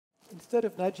Instead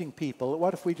of nudging people,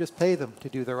 what if we just pay them to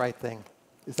do the right thing?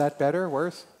 Is that better,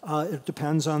 worse? It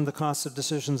depends on the cost of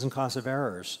decisions and cost of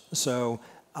errors. So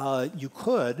you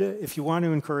could, if you want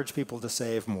to encourage people to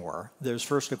save more, there's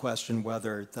first a question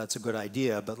whether that's a good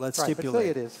idea, but let's stipulate. But say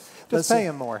it is. Just pay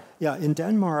them more. Yeah, in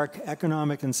Denmark,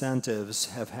 economic incentives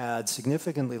have had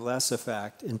significantly less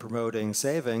effect in promoting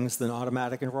savings than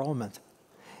automatic enrollment.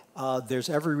 There's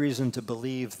every reason to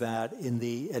believe that in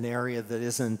an area that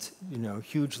isn't,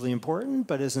 hugely important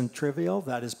but isn't trivial,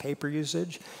 that is paper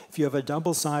usage. If you have a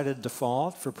double-sided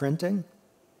default for printing,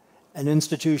 an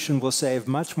institution will save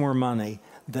much more money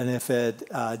than if it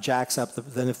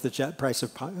than if the price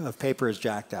of paper is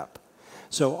jacked up.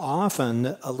 So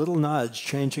often, a little nudge,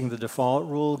 changing the default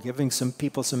rule, giving some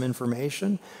people some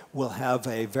information, will have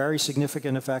a very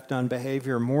significant effect on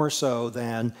behavior, more so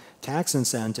than tax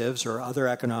incentives or other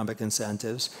economic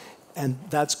incentives. And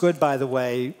that's good, by the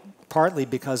way, partly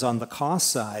because on the cost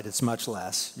side, it's much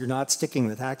less. You're not sticking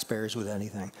the taxpayers with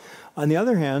anything. On the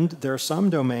other hand, there are some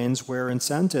domains where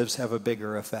incentives have a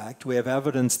bigger effect. We have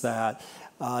evidence that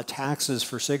taxes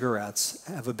for cigarettes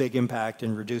have a big impact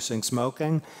in reducing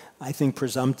smoking. I think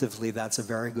presumptively that's a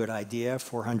very good idea.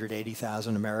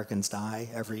 480,000 Americans die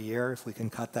every year. If we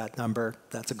can cut that number,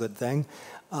 that's a good thing.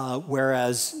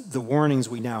 Whereas the warnings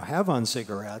we now have on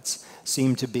cigarettes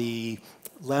seem to be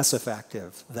less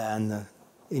effective than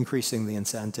increasing the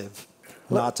incentive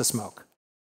not to smoke.